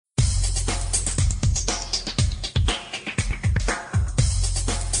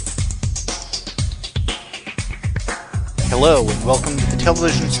Hello, and welcome to the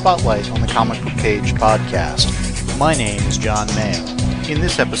Television Spotlight on the Comic Book Page podcast. My name is John Mayo. In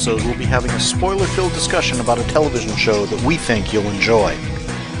this episode, we'll be having a spoiler-filled discussion about a television show that we think you'll enjoy.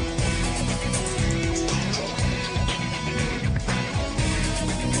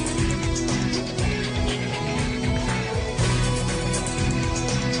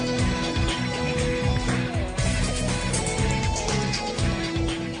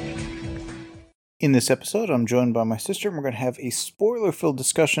 In this episode, I'm joined by my sister, and we're going to have a spoiler-filled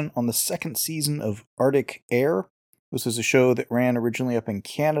discussion on the second season of Arctic Air. This is a show that ran originally up in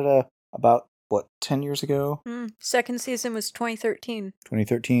Canada about, 10 years ago? Second season was 2013.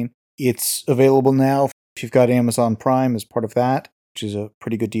 2013. It's available now if you've got Amazon Prime as part of that, which is a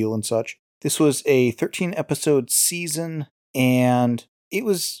pretty good deal and such. This was a 13-episode season, and it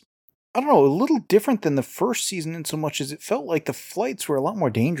was, a little different than the first season in so much as it felt like the flights were a lot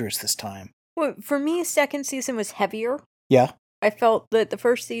more dangerous this time. Well, for me, second season was heavier. Yeah. I felt that the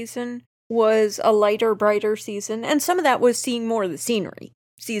first season was a lighter, brighter season, and some of that was seeing more of the scenery,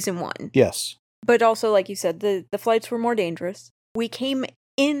 season one. Yes. But also, like you said, the flights were more dangerous. We came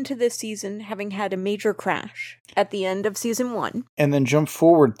into this season having had a major crash at the end of season one. And then jump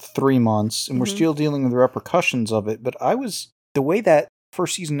forward 3 months, and we're still dealing with the repercussions of it, but the way that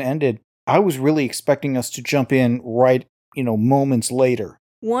first season ended, I was really expecting us to jump in right, moments later.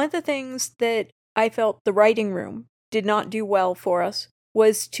 One of the things that I felt the writing room did not do well for us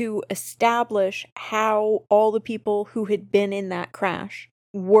was to establish how all the people who had been in that crash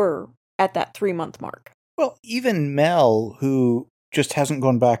were at that 3-month mark. Well, even Mel, who just hasn't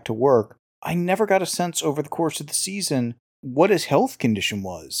gone back to work, I never got a sense over the course of the season what his health condition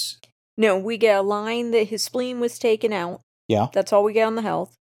was. No, we get a line that his spleen was taken out. Yeah. That's all we get on the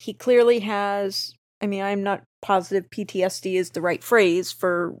health. He clearly has, I'm not positive PTSD is the right phrase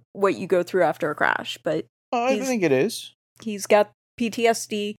for what you go through after a crash, but I think it is. He's got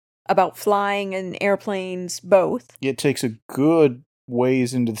PTSD about flying and airplanes both. It takes a good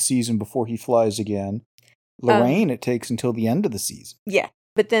ways into the season before he flies again. Lorraine, it takes until the end of the season. Yeah,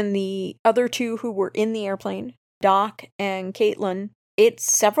 but then the other two who were in the airplane, Doc and Caitlin, it's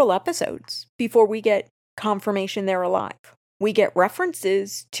several episodes before we get confirmation they're alive. We get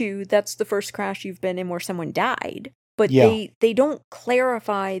references to that's the first crash you've been in where someone died, but they don't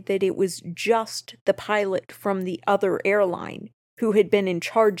clarify that it was just the pilot from the other airline who had been in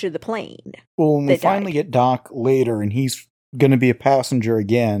charge of the plane. Well, when we finally get Doc later and he's going to be a passenger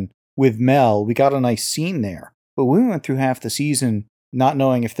again with Mel, we got a nice scene there. But we went through half the season not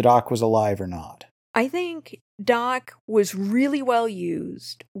knowing if the Doc was alive or not. I think Doc was really well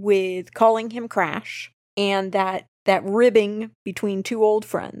used with calling him Crash and that ribbing between two old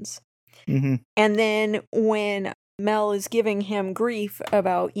friends. Mm-hmm. And then when Mel is giving him grief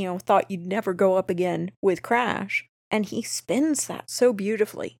about, thought you'd never go up again with Crash, and he spins that so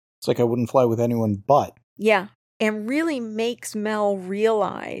beautifully. It's like I wouldn't fly with anyone but. Yeah, and really makes Mel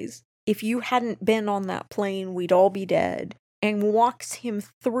realize if you hadn't been on that plane, we'd all be dead, and walks him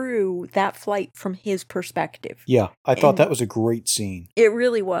through that flight from his perspective. Yeah, I thought that was a great scene. It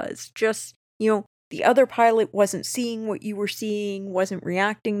really was. Just, the other pilot wasn't seeing what you were seeing, wasn't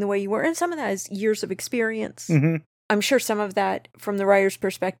reacting the way you were. And some of that is years of experience. Mm-hmm. I'm sure some of that, from the writer's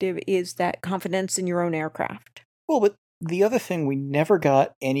perspective, is that confidence in your own aircraft. Well, but the other thing we never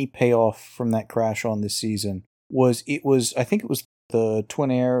got any payoff from that crash on this season was I think it was the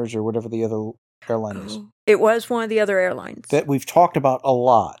Twin Airs or whatever the other airline is. It was one of the other airlines. That we've talked about a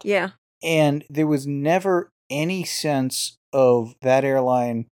lot. Yeah. And there was never any sense of that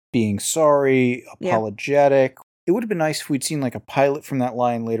airline being sorry, apologetic. Yeah. It would have been nice if we'd seen like a pilot from that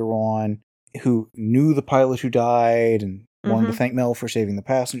line later on who knew the pilot who died and wanted to thank Mel for saving the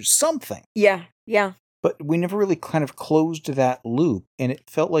passengers. Something. Yeah, yeah. But we never really kind of closed that loop, and it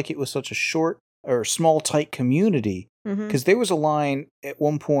felt like it was such a short or small, tight community. Because there was a line at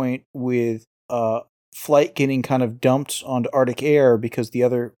one point with flight getting kind of dumped onto Arctic Air because the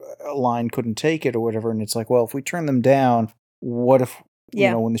other line couldn't take it or whatever, and it's like, well, if we turn them down, what if...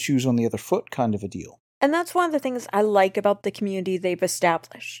 when the shoe's on the other foot kind of a deal. And that's one of the things I like about the community they've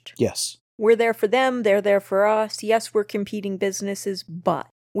established. Yes. We're there for them, they're there for us. Yes, we're competing businesses, but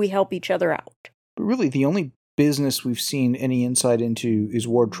we help each other out. But really, the only business we've seen any insight into is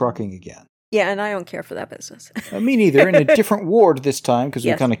Ward Trucking again. Yeah, and I don't care for that business. Me neither. In a different Ward this time, because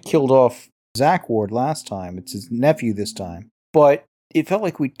we kind of killed off Zach Ward last time. It's his nephew this time. But it felt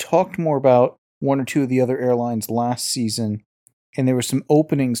like we talked more about one or two of the other airlines last season, and there were some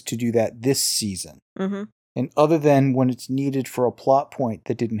openings to do that this season. Mm-hmm. And other than when it's needed for a plot point,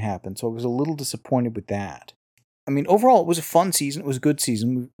 that didn't happen. So I was a little disappointed with that. Overall, it was a fun season. It was a good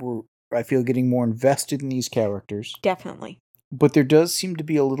season. We're I feel getting more invested in these characters. Definitely. But there does seem to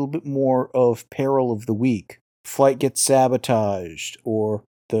be a little bit more of peril of the week. Flight gets sabotaged, or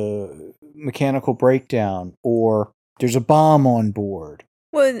the mechanical breakdown, or there's a bomb on board.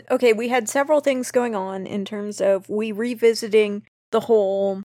 Well, okay, we had several things going on in terms of we revisiting the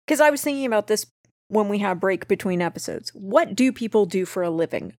whole... Because I was thinking about this when we had a break between episodes. What do people do for a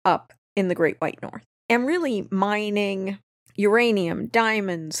living up in the Great White North? And really mining uranium,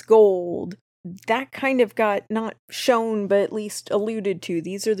 diamonds, gold, that kind of got not shown, but at least alluded to.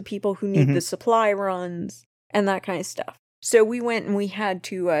 These are the people who need the supply runs and that kind of stuff. So we went and we had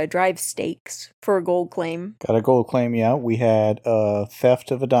to drive stakes for a gold claim. Got a gold claim, yeah. We had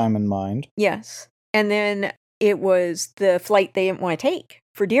theft of a diamond mine. Yes. And then it was the flight they didn't want to take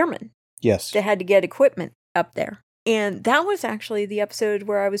for Dearman. Yes. They had to get equipment up there. And that was actually the episode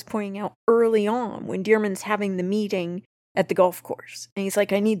where I was pointing out early on when Dearman's having the meeting at the golf course. And he's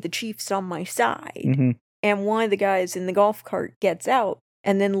like, I need the chiefs on my side. And one of the guys in the golf cart gets out.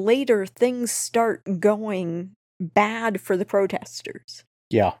 And then later things start going bad for the protesters.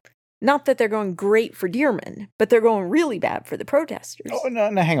 Yeah. Not that they're going great for Dearman, but they're going really bad for the protesters. Oh, no,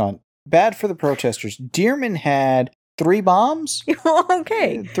 hang on. Bad for the protesters. Dearman had 3 bombs?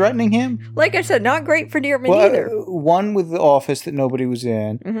 Okay. Threatening him? Like I said, not great for Dearman either. One with the office that nobody was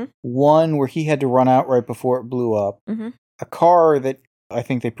in. One where he had to run out right before it blew up. A car that I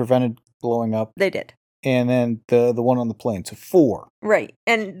think they prevented blowing up. They did. And then the one on the plane. So 4. Right.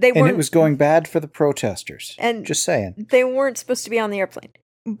 And they weren't... And it was going bad for the protesters. And just saying. They weren't supposed to be on the airplane.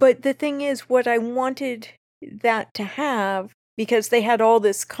 But the thing is, what I wanted that to have, because they had all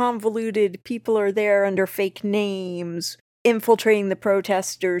this convoluted, people are there under fake names, infiltrating the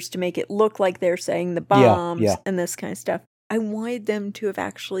protesters to make it look like they're saying the bombs and this kind of stuff. I wanted them to have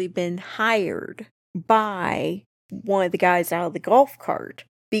actually been hired by one of the guys out of the golf cart.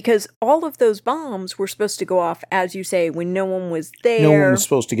 Because all of those bombs were supposed to go off, as you say, when no one was there. No one was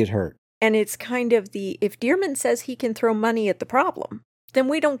supposed to get hurt. And it's kind of if Dearman says he can throw money at the problem, then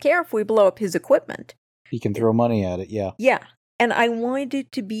we don't care if we blow up his equipment. He can throw money at it, yeah. Yeah. And I wanted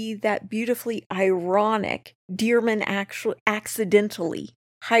it to be that beautifully ironic Dearman actually accidentally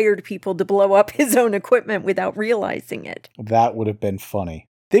hired people to blow up his own equipment without realizing it. That would have been funny.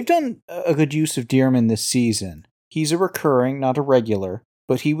 They've done a good use of Dearman this season. He's a recurring, not a regular,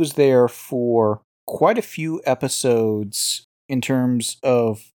 but he was there for quite a few episodes in terms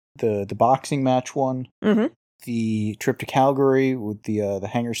of the boxing match one, the trip to Calgary with the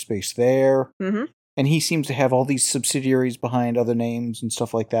hangar space there, and he seems to have all these subsidiaries behind other names and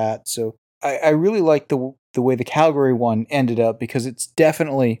stuff like that. So I really like the way the Calgary one ended up, because it's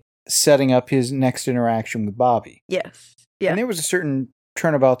definitely setting up his next interaction with Bobby. Yes. Yeah. And there was a certain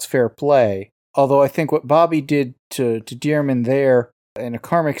turnabout's fair play, although I think what Bobby did to Dearman there, in a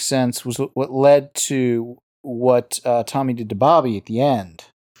karmic sense, was what led to what Tommy did to Bobby at the end.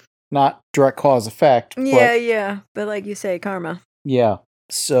 Not direct cause effect. Yeah. But like you say, karma. Yeah.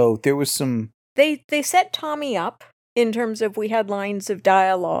 So there was some... They set Tommy up in terms of we had lines of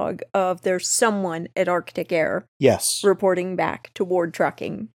dialogue of there's someone at Arctic Air. Yes. Reporting back to Ward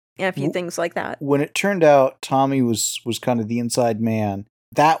Trucking and a few things like that. When it turned out Tommy was kind of the inside man,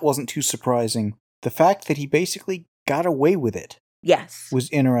 that wasn't too surprising. The fact that he basically got away with it. Yes. Was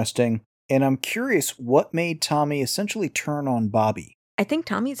interesting. And I'm curious what made Tommy essentially turn on Bobby. I think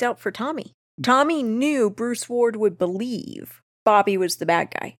Tommy's out for Tommy. Tommy knew Bruce Ward would believe Bobby was the bad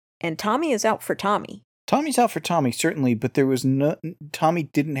guy. And Tommy is out for Tommy. Tommy's out for Tommy, certainly, but there was no... Tommy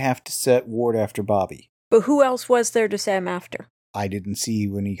didn't have to set Ward after Bobby. But who else was there to set him after? I didn't see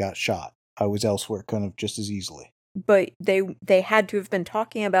when he got shot. I was elsewhere kind of just as easily. But they had to have been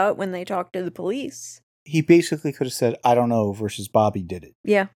talking about it when they talked to the police. He basically could have said, I don't know, versus Bobby did it.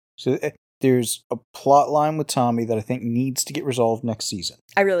 Yeah. So there's a plot line with Tommy that I think needs to get resolved next season.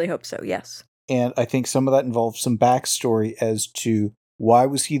 I really hope so, yes. And I think some of that involves some backstory as to why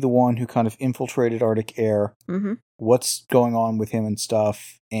was he the one who kind of infiltrated Arctic Air, what's going on with him and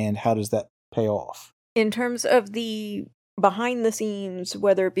stuff, and how does that pay off? In terms of the behind the scenes,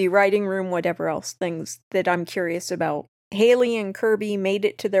 whether it be writing room, whatever else, things that I'm curious about. Haley and Kirby made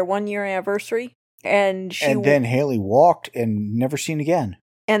it to their 1-year anniversary. And then Haley walked and never seen again.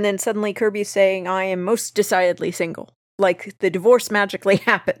 And then suddenly Kirby's saying, I am most decidedly single. Like the divorce magically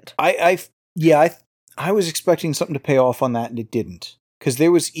happened. I was expecting something to pay off on that, and it didn't. Because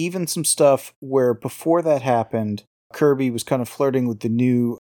there was even some stuff where before that happened, Kirby was kind of flirting with the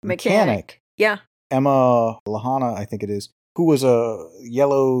new mechanic. Yeah. Emma Lahana, I think it is, who was a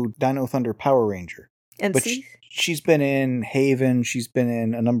yellow Dino Thunder Power Ranger. And but she's been in Haven. She's been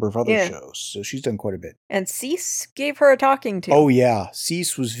in a number of other shows, so she's done quite a bit. And Cease gave her a talking to. Oh, yeah.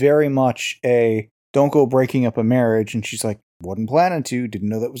 Cease was very much a don't go breaking up a marriage. And she's like, wasn't planning to, didn't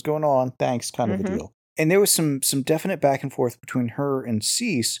know that was going on. Thanks, kind of a deal. And there was some definite back and forth between her and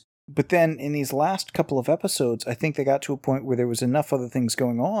Cease. But then in these last couple of episodes, I think they got to a point where there was enough other things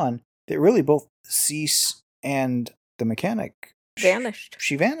going on that really both Cease and the mechanic vanished.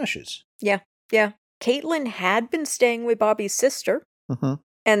 She vanishes. Yeah. Caitlin had been staying with Bobby's sister.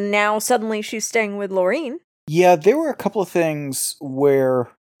 And now suddenly she's staying with Lorene. Yeah, there were a couple of things where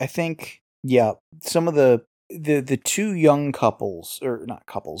I think, some of the two young couples, or not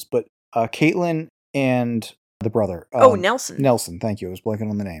couples, but Caitlin and the brother. Nelson. Nelson, thank you. I was blanking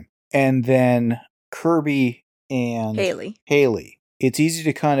on the name. And then Kirby and Haley. It's easy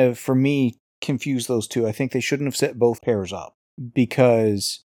to kind of, for me, confuse those two. I think they shouldn't have set both pairs up,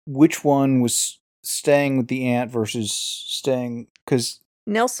 because which one was staying with the aunt versus staying, because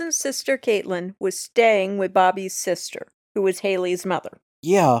Nelson's sister Caitlin was staying with Bobby's sister, who was Haley's mother.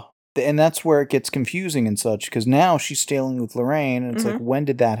 Yeah, and that's where it gets confusing and such, because now she's staying with Lorraine, and it's like, when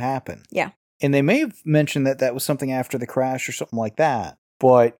did that happen? Yeah. And they may have mentioned that was something after the crash or something like that,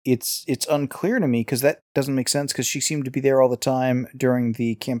 but it's unclear to me, because that doesn't make sense, because she seemed to be there all the time during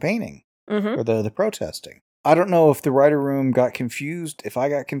the campaigning, or the protesting. I don't know if the writer room got confused, if I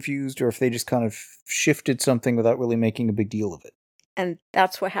got confused, or if they just kind of shifted something without really making a big deal of it. And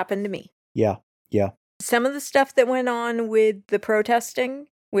that's what happened to me. Yeah. Some of the stuff that went on with the protesting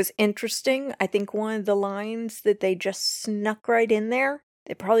was interesting. I think one of the lines that they just snuck right in there,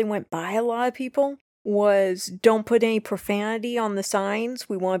 that probably went by a lot of people, was, don't put any profanity on the signs.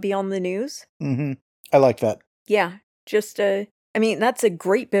 We want to be on the news. I like that. Yeah. That's a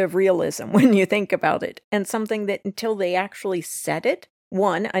great bit of realism when you think about it. And something that until they actually said it,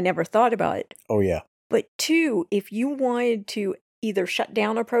 one, I never thought about it. Oh, yeah. But two, if you wanted to either shut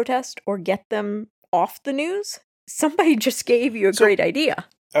down a protest or get them off the news, somebody just gave you a great idea.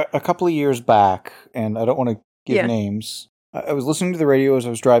 A couple of years back, and I don't want to give names, I was listening to the radio as I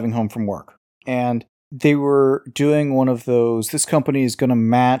was driving home from work, and they were doing one of those, this company is going to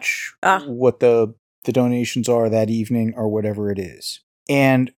match what the donations are that evening or whatever it is.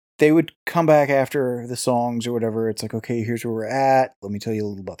 And they would come back after the songs or whatever. It's like, okay, here's where we're at. Let me tell you a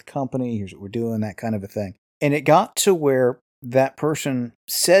little about the company. Here's what we're doing, that kind of a thing. And it got to where that person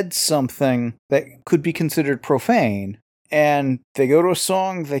said something that could be considered profane, and they go to a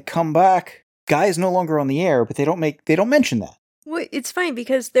song, they come back, guy is no longer on the air, but they don't mention that. Well, it's funny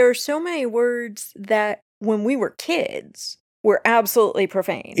because there are so many words that when we were kids were absolutely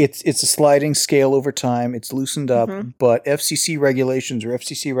profane. It's a sliding scale over time. It's loosened up, but FCC regulations.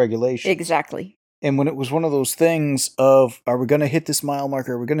 Exactly. And when it was one of those things of, are we going to hit this mile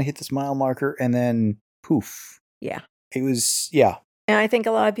marker? Are we going to hit this mile marker? And then poof. Yeah. It was, yeah. And I think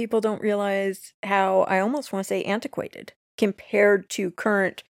a lot of people don't realize how, I almost want to say antiquated, compared to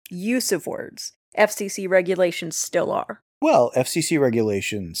current use of words, FCC regulations still are. Well, FCC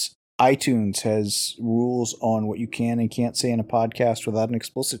regulations, iTunes has rules on what you can and can't say in a podcast without an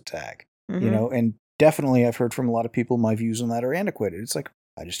explicit tag, and definitely I've heard from a lot of people my views on that are antiquated. It's like,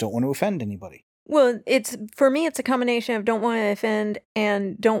 I just don't want to offend anybody. Well, for me, it's a combination of don't want to offend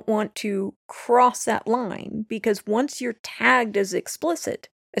and don't want to cross that line, because once you're tagged as explicit,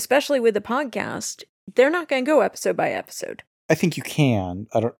 especially with a podcast, they're not going to go episode by episode. I think you can.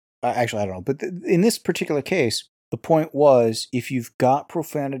 I don't know. But in this particular case, the point was, if you've got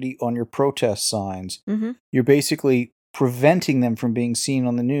profanity on your protest signs, you're basically preventing them from being seen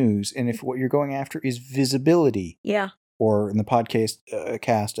on the news. And if what you're going after is visibility, or in the podcast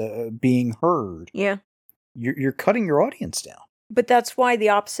cast, being heard, you're cutting your audience down. But that's why the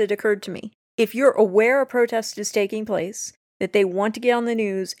opposite occurred to me. If you're aware a protest is taking place, that they want to get on the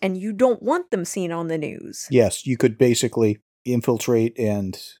news, and you don't want them seen on the news. Yes, you could basically infiltrate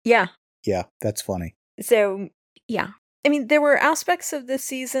and... Yeah, that's funny. So, yeah. I mean, there were aspects of this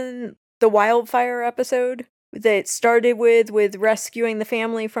season, the wildfire episode, that started with rescuing the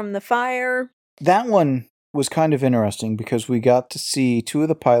family from the fire. That one was kind of interesting because we got to see two of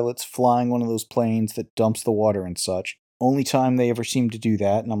the pilots flying one of those planes that dumps the water and such. Only time they ever seemed to do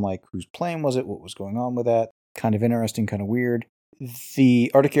that. And I'm like, whose plane was it? What was going on with that? Kind of interesting, kind of weird.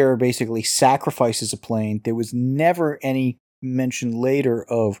 The Arctic Air basically sacrifices a plane. There was never any mention later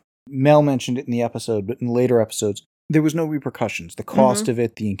of, Mel mentioned it in the episode, but in later episodes, there was no repercussions. The cost of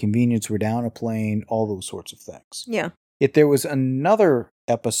it, the inconvenience, we're down a plane, all those sorts of things. Yeah. If there was another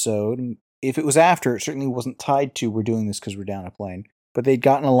episode, if it was after, it certainly wasn't tied to we're doing this because we're down a plane, but they'd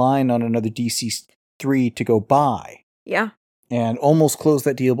gotten a line on another DC-3 to go buy. Yeah. And almost closed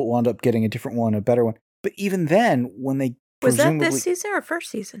that deal, but wound up getting a different one, a better one. But even then, when they Was that this season or first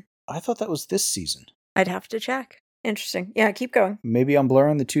season? I thought that was this season. I'd have to check. Interesting. Yeah, keep going. Maybe I'm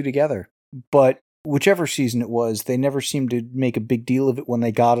blurring the two together. But whichever season it was, they never seemed to make a big deal of it when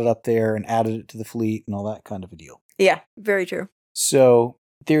they got it up there and added it to the fleet and all that kind of a deal. Yeah, very true. So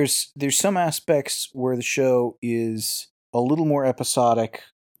there's some aspects where the show is a little more episodic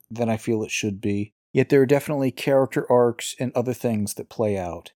than I feel it should be. Yet there are definitely character arcs and other things that play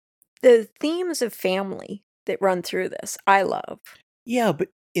out. The themes of family that run through this, I love. Yeah, but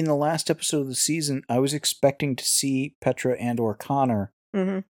in the last episode of the season, I was expecting to see Petra and or Connor.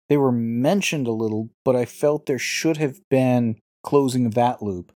 Mm-hmm. They were mentioned a little, but I felt there should have been closing of that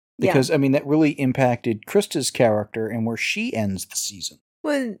loop. Because, I mean, that really impacted Krista's character and where she ends the season.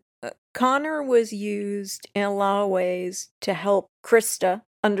 Well, Connor was used in a lot of ways to help Krista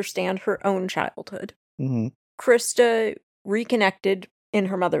understand her own childhood. Mm-hmm. Krista reconnected in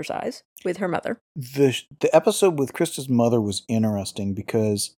her mother's eyes with her mother. The episode with Krista's mother was interesting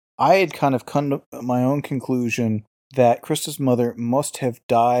because I had kind of come to my own conclusion that Krista's mother must have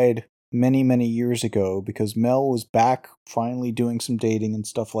died many, many years ago because Mel was back finally doing some dating and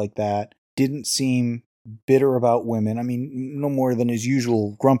stuff like that. Didn't seem bitter about women. I mean, no more than his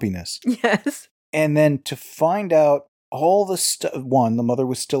usual grumpiness. Yes. And then to find out all the stuff, one, the mother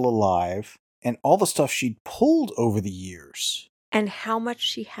was still alive, and all the stuff she'd pulled over the years. And how much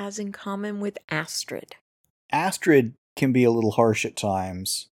she has in common with Astrid. Astrid can be a little harsh at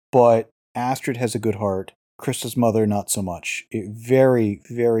times, but Astrid has a good heart. Krista's mother, not so much. Very,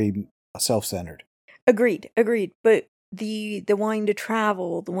 very self-centered. Agreed. But the wanting to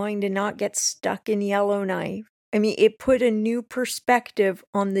travel, the wanting to not get stuck in Yellowknife, I mean, it put a new perspective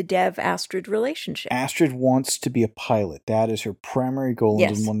on the Dev-Astrid relationship. Astrid wants to be a pilot. That is her primary goal and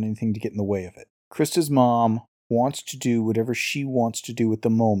doesn't want anything to get in the way of it. Krista's mom wants to do whatever she wants to do at the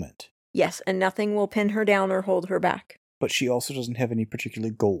moment. Yes, and nothing will pin her down or hold her back. But she also doesn't have any particular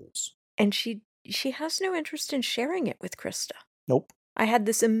goals. And she has no interest in sharing it with Krista. Nope. I had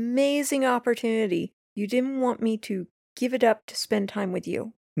this amazing opportunity. You didn't want me to give it up to spend time with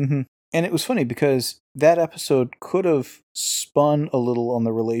you. Mm-hmm. And it was funny because that episode could have spun a little on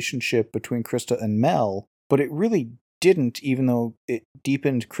the relationship between Krista and Mel, but it really didn't, even though it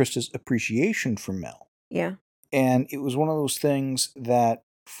deepened Krista's appreciation for Mel. Yeah. And it was one of those things that,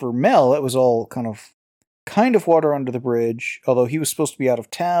 for Mel, it was all kind of water under the bridge, although he was supposed to be out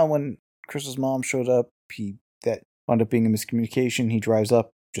of town when Krista's mom showed up. That wound up being a miscommunication. He drives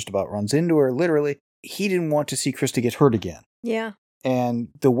up, just about runs into her, literally. He didn't want to see Krista get hurt again. Yeah. And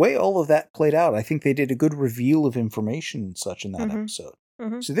the way all of that played out, I think they did a good reveal of information and such in that episode.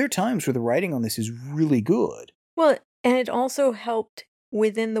 Mm-hmm. So there are times where the writing on this is really good. Well, and it also helped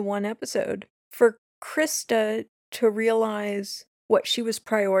within the one episode for Krista to realize what she was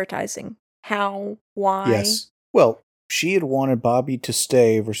prioritizing. How, why. Yes. Well, she had wanted Bobby to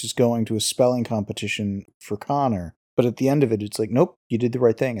stay versus going to a spelling competition for Connor. But at the end of it, it's like, nope, you did the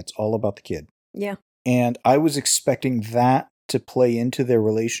right thing. It's all about the kid. Yeah. And I was expecting that to play into their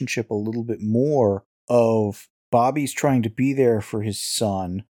relationship a little bit more, of Bobby's trying to be there for his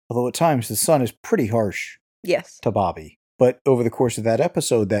son, although at times the son is pretty harsh to Bobby. But over the course of that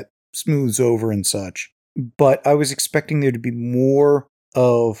episode, that smooths over and such. But I was expecting there to be more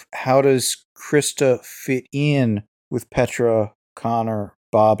of how does Krista fit in with Petra, Connor,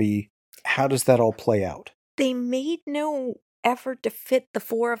 Bobby? How does that all play out? They made no effort to fit the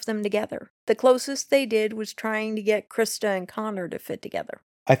four of them together. The closest they did was trying to get Krista and Connor to fit together.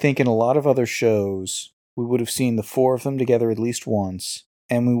 I think in a lot of other shows, we would have seen the four of them together at least once,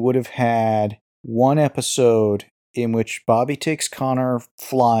 and we would have had one episode in which Bobby takes Connor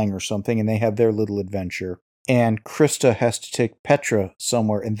flying or something, and they have their little adventure, and Krista has to take Petra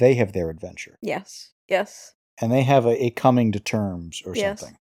somewhere, and they have their adventure. Yes. And they have a coming to terms or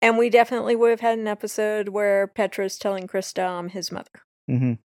something. And we definitely would have had an episode where Petra's telling Krista I'm his mother.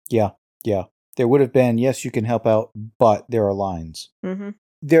 Mm-hmm. Yeah. There would have been, yes, you can help out, but there are lines. Mm-hmm.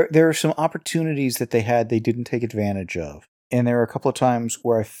 There are some opportunities that they had they didn't take advantage of. And there are a couple of times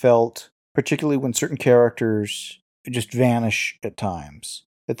where I felt, particularly when certain characters just vanish at times,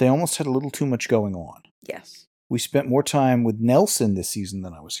 that they almost had a little too much going on. Yes. We spent more time with Nelson this season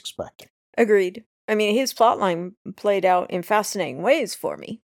than I was expecting. Agreed. I mean, his plotline played out in fascinating ways for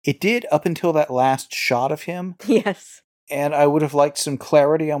me. It did up until that last shot of him. Yes. And I would have liked some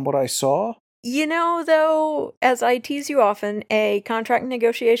clarity on what I saw. You know, though, as I tease you often, contract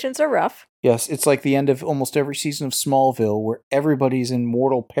negotiations are rough. Yes, it's like the end of almost every season of Smallville, where everybody's in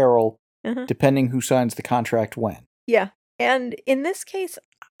mortal peril, depending who signs the contract when. Yeah, and in this case,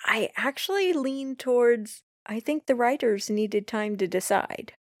 I actually lean towards, I think the writers needed time to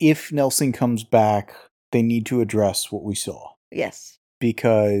decide. If Nelson comes back, they need to address what we saw. Yes.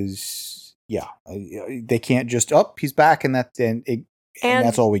 Because, they can't just, he's back and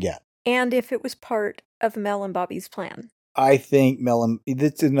that's all we get. And if it was part of Mel and Bobby's plan. I think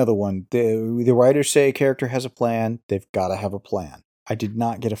that's another one. The writers say a character has a plan. They've got to have a plan. I did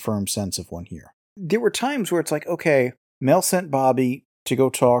not get a firm sense of one here. There were times where it's like, okay, Mel sent Bobby to go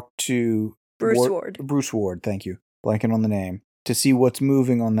talk to Bruce Ward. Bruce Ward, thank you. Blanking on the name. To see what's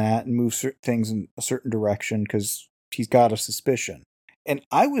moving on that and move things in a certain direction because he's got a suspicion. And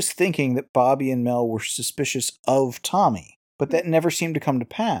I was thinking that Bobby and Mel were suspicious of Tommy, but that never seemed to come to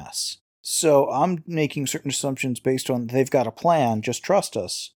pass. So I'm making certain assumptions based on they've got a plan, just trust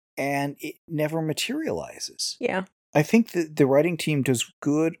us, and it never materializes. Yeah. I think that the writing team does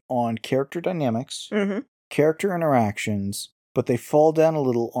good on character dynamics, character interactions, but they fall down a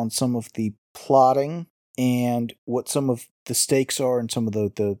little on some of the plotting and what some of the stakes are and some of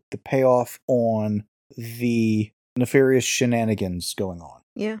the payoff on the nefarious shenanigans going on.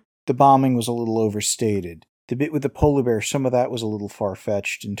 Yeah. The bombing was a little overstated. The bit with the polar bear, some of that was a little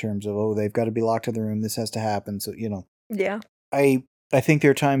far-fetched in terms of, they've got to be locked in the room, this has to happen, so, Yeah. I think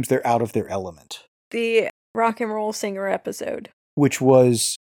there are times they're out of their element. The rock and roll singer episode. Which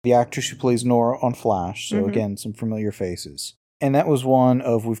was the actress who plays Nora on Flash, so again, some familiar faces. And that was one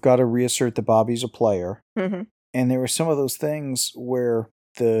of, we've got to reassert that Bobby's a player. And there were some of those things where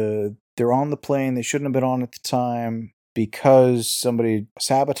they're on the plane, they shouldn't have been on at the time, because somebody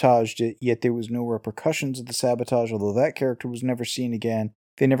sabotaged it, yet there was no repercussions of the sabotage, although that character was never seen again.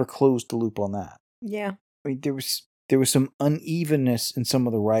 They never closed the loop on that. Yeah. I mean, there was some unevenness in some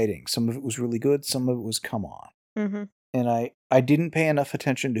of the writing. Some of it was really good, some of it was come on. And I didn't pay enough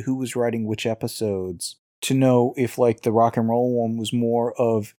attention to who was writing which episodes to know if, like, the rock and roll one was more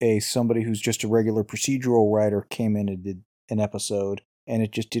of somebody who's just a regular procedural writer came in and did an episode, and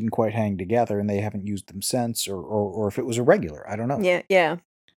it just didn't quite hang together, and they haven't used them since, or if it was a regular. I don't know. Yeah.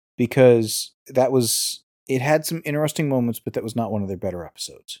 Because it had some interesting moments, but that was not one of their better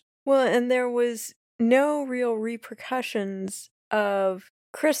episodes. Well, and there was no real repercussions of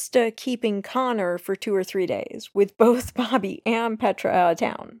Krista keeping Connor for 2 or 3 days, with both Bobby and Petra out of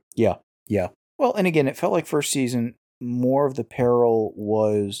town. Yeah. Well, and again, it felt like first season, more of the peril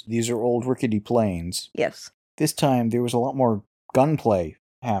was, these are old rickety planes. Yes. This time, there was a lot more gunplay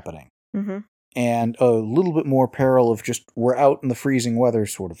happening. And a little bit more peril of just, we're out in the freezing weather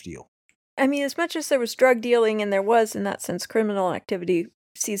sort of deal. I mean, as much as there was drug dealing, and there was, in that sense, criminal activity,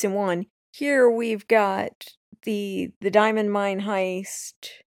 season 1, here we've got the diamond mine heist,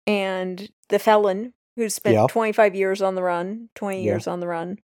 and the felon, who spent 25 years on the run, 20 years on the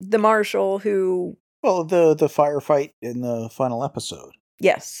run, the marshal who... Well, the firefight in the final episode.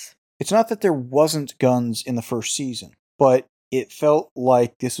 Yes. It's not that there wasn't guns in the first season, but it felt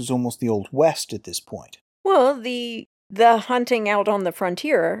like this was almost the Old West at this point. Well, the hunting out on the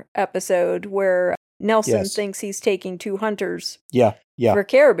frontier episode where Nelson thinks he's taking 2 hunters for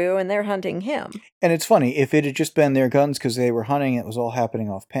caribou, and they're hunting him. And it's funny, if it had just been their guns because they were hunting, it was all happening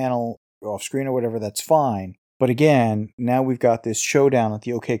off panel, off screen or whatever, that's fine. But again, now we've got this showdown at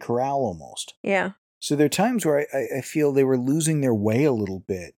the OK Corral almost. Yeah. So there are times where I feel they were losing their way a little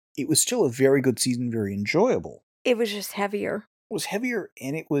bit. It was still a very good season, very enjoyable. It was just heavier. It was heavier,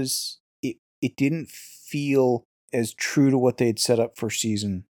 and it didn't feel as true to what they'd set up first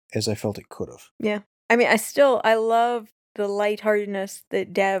season as I felt it could have. Yeah. I mean, I love the lightheartedness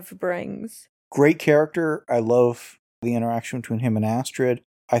that Dev brings. Great character. I love the interaction between him and Astrid.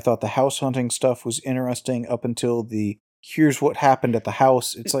 I thought the house hunting stuff was interesting up until here's what happened at the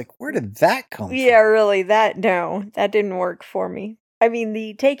house. It's like, where did that come from? Yeah, really. That didn't work for me. I mean,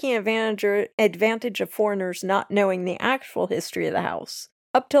 the taking advantage of foreigners not knowing the actual history of the house.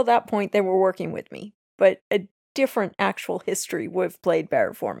 Up till that point, they were working with me. But a different actual history would have played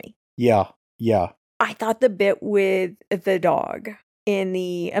better for me. Yeah. I thought the bit with the dog in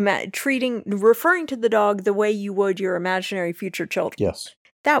the referring to the dog the way you would your imaginary future children. Yes.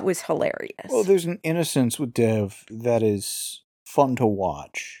 That was hilarious. Well, there's an innocence with Dev that is fun to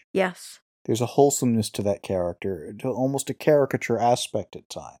watch. Yes. There's a wholesomeness to that character, to almost a caricature aspect at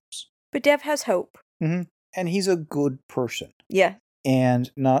times. But Dev has hope. And he's a good person. Yeah. And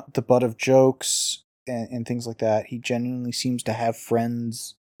not the butt of jokes and things like that. He genuinely seems to have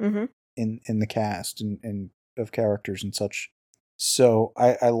friends in the cast and of characters and such. So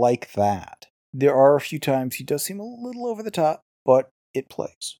I like that. There are a few times he does seem a little over the top, but it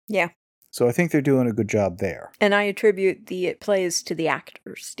plays. Yeah. So I think they're doing a good job there. And I attribute the it plays to the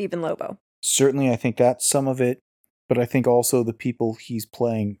actor, Stephen Lobo. Certainly, I think that's some of it, but I think also the people he's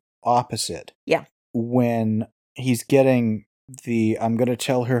playing opposite. Yeah. When he's getting I'm going to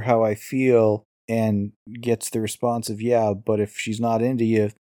tell her how I feel, and gets the response of, yeah, but if she's not into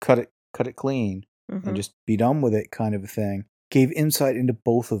you, cut it clean and just be done with it kind of a thing, gave insight into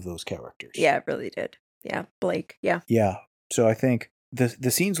both of those characters. Yeah, it really did. Yeah, Blake, yeah. Yeah, so I think the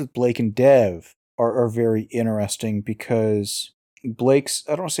scenes with Blake and Dev are very interesting because Blake's,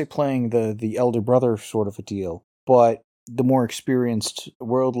 I don't want to say playing the elder brother sort of a deal, but the more experienced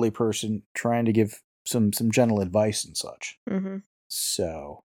worldly person trying to give some gentle advice and such.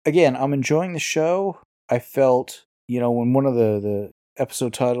 So, again, I'm enjoying the show. I felt, when one of the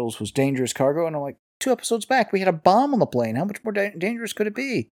episode titles was Dangerous Cargo, and I'm like, 2 episodes back, we had a bomb on the plane. How much more dangerous could it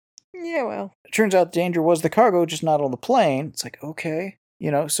be? Yeah, well. It turns out danger was the cargo, just not on the plane. It's like, okay.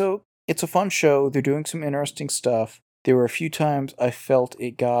 So it's a fun show. They're doing some interesting stuff. There were a few times I felt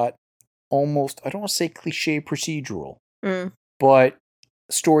it got almost, I don't want to say cliche procedural, but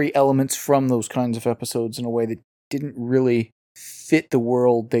story elements from those kinds of episodes in a way that didn't really fit the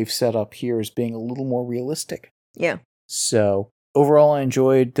world they've set up here as being a little more realistic. Yeah. So overall, I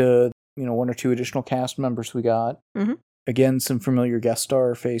enjoyed the 1 or 2 additional cast members we got. Again, some familiar guest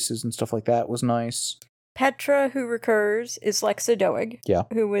star faces and stuff like that was nice. Petra, who recurs, is Lexa Doig,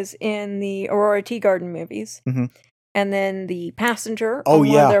 who was in the Aurora Teagarden movies. And then the passenger on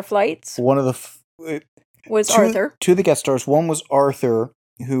one of their flights. One of the was Arthur. 2 of the guest stars. One was Arthur,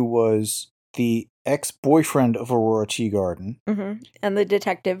 who was the ex-boyfriend of Aurora Teagarden. And the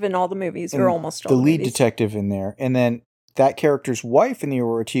detective in all the movies, or almost all the lead movies. detective in there. And then that character's wife in the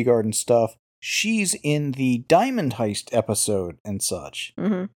Aurora Teagarden stuff, she's in the Diamond Heist episode and such.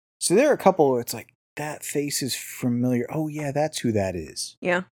 So there are a couple where it's like, that face is familiar. Oh, yeah, that's who that is.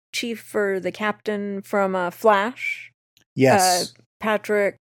 Yeah. Chief for the captain from Flash. Yes.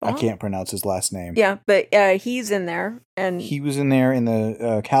 Patrick. I can't pronounce his last name. Yeah, but he's in there. And he was in there in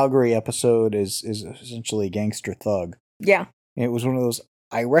the Calgary episode as essentially a gangster thug. Yeah. And it was one of those,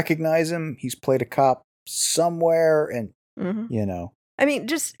 I recognize him. He's played a cop somewhere and, I mean,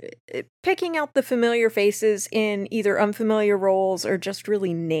 just picking out the familiar faces in either unfamiliar roles or just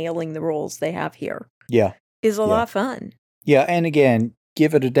really nailing the roles they have here. Yeah. Is a lot of fun. Yeah, and again,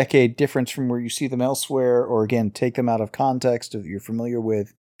 give it a decade difference from where you see them elsewhere, or again, take them out of context that you're familiar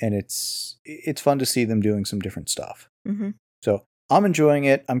with, and it's fun to see them doing some different stuff. So I'm enjoying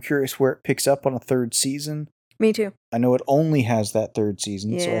it. I'm curious where it picks up on a 3rd season. Me too. I know it only has that 3rd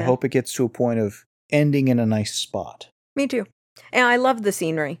season, so I hope it gets to a point of ending in a nice spot. Me too. And I love the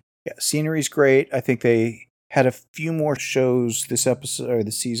scenery. Yeah, scenery's great. I think they had a few more shows this episode or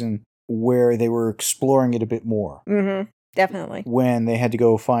this season where they were exploring it a bit more. Definitely. When they had to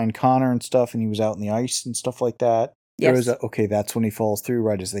go find Connor and stuff, and he was out in the ice and stuff like that. There was okay, that's when he falls through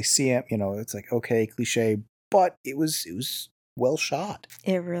right as they see him. It's like, okay, cliche, but it was well shot.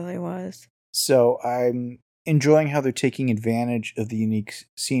 It really was. So I'm enjoying how they're taking advantage of the unique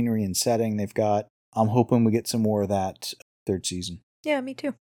scenery and setting they've got. I'm hoping we get some more of that 3rd season. Yeah, me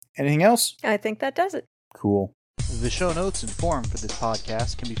too. Anything else? I think that does it. Cool. The show notes and forum for this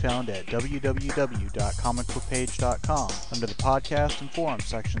podcast can be found at www.comicbookpage.com under the podcast and forum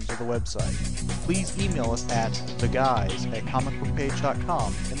sections of the website. Please email us at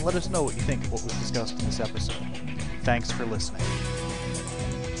theguys@comicbookpage.com and let us know what you think of what was discussed in this episode. Thanks for listening.